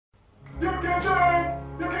You can do it.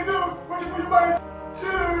 You can do what you put your body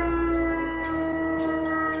to.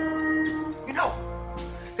 You know,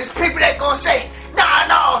 there's people that gonna say, nah,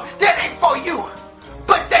 no, that ain't for you.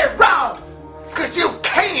 But they're wrong. Cause you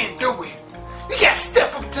can do it. You gotta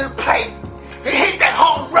step up to the plate and hit that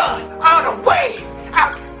home run all the way,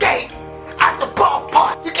 out the gate, out the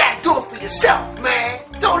ballpark. You gotta do it for yourself, man.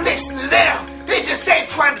 Don't listen to them. They just ain't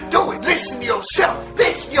trying to do it. Listen to yourself.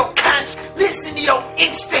 Listen to your conscience. Listen to your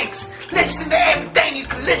instincts. Listen to everything you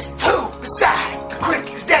can listen to. Besides, the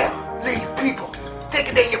critics there leave people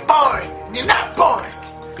thinking that you're boring, and you're not boring.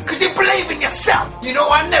 Cause you believe in yourself. You know,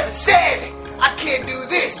 I never said I can't do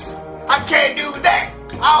this, I can't do that.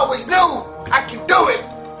 I always knew I can do it.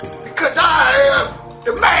 Because I am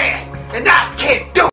the man, and I can do it.